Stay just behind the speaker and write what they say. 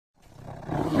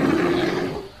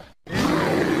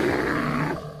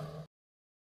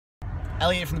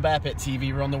Elliot from the Bear Pit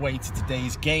TV. We're on the way to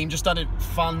today's game. Just had a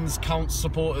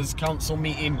supporters council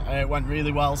meeting. It went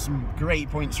really well. Some great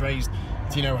points raised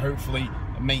to, you know, hopefully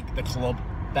make the club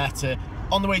better.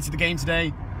 On the way to the game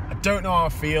today, I don't know how I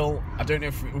feel. I don't know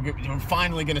if we're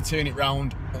finally going to turn it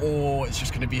round, or it's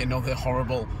just going to be another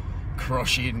horrible,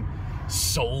 crushing,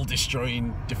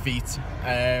 soul-destroying defeat.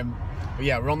 But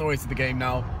yeah, we're on the way to the game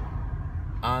now,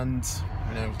 and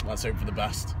you know, let's hope for the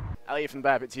best. Elliot from the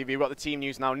Bear Pit TV. We've got the team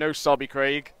news now. No Sobby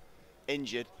Craig.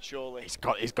 Injured, surely. He's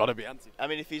got to be anti. I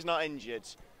mean, if he's not injured,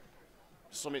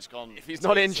 something's gone. If he's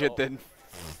not injured, then.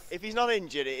 If he's not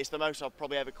injured, it's the most I've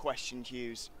probably ever questioned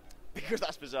Hughes, because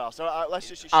that's bizarre. So let's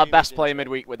just assume our best player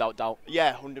midweek, without doubt.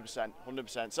 Yeah, 100%,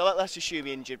 100%. So let's assume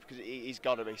he's injured, because he's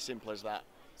got to be. Simple as that.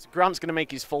 So Grant's going to make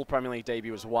his full Premier League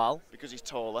debut as well, because he's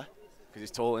taller. Because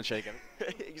he's taller than Shay Given.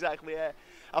 Exactly. Yeah.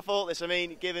 I thought this. I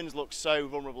mean, Givens looks so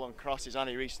vulnerable on crosses, hasn't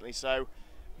he, recently? So,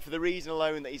 for the reason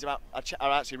alone that he's about, I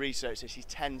actually researched this, he's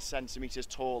 10 centimetres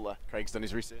taller. Craig's done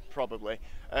his research. Probably.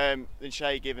 Than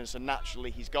Shay Given, so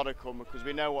naturally he's got to come, because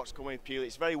we know what's coming with Pulis.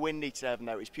 It's very windy today, I've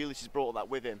noticed. Pulis has brought that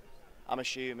with him, I'm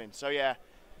assuming. So yeah,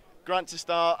 Grant to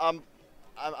start.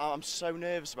 I'm so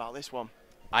nervous about this one.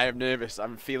 I am nervous.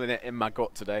 I'm feeling it in my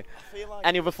gut today. I feel like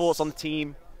any other thoughts on the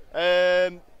team?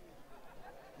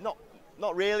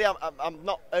 Not really. I'm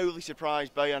not overly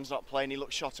surprised Bojan's not playing. He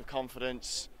looks shot of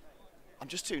confidence. I'm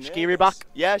just too nervous. Shaqiri back?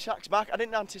 Yeah, Shaq's back. I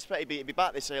didn't anticipate he'd be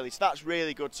back this early, so that's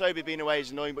really good. Toby being away is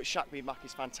annoying, but Shaq being back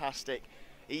is fantastic.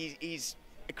 He's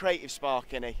a creative spark,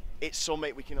 isn't he? It's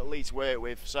something we can at least work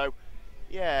with. So,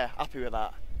 yeah, happy with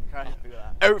that. Okay. Happy with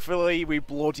that. Hopefully we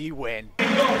bloody win.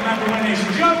 Number 1 is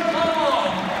Joe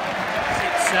Brom.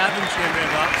 6-7 should be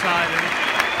that side, isn't it?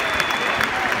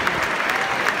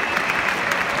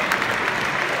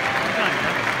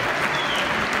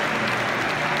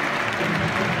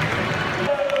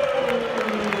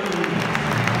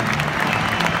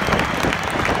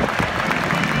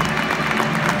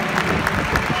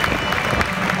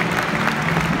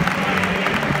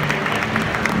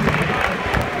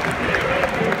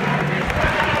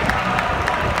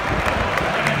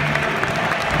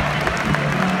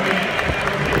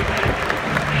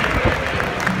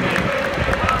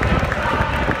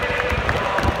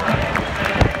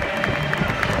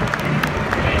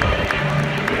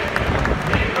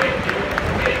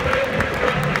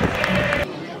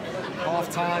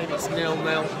 It's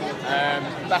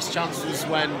 0-0. Best chance was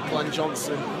when Glenn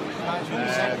Johnson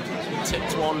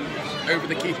tipped one over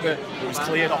the keeper. It was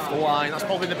cleared off the line. That's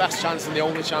probably the best chance and the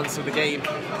only chance of the game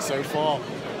so far.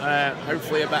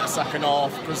 Hopefully a better second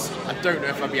half, because I don't know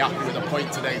if I'd be happy with a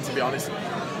point today, to be honest.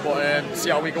 But see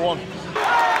how we go on.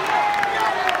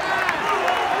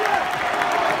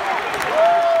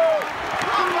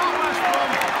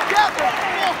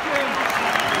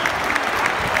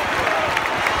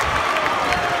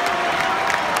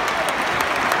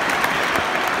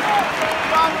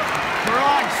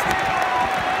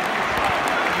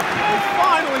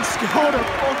 Scored a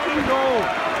fucking goal.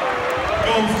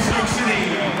 Goal for Stoke City,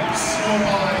 scored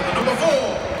by the number 4,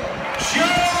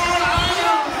 Joe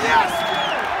Allen. Yes!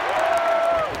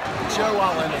 Joe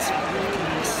Allen has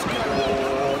fucking scored.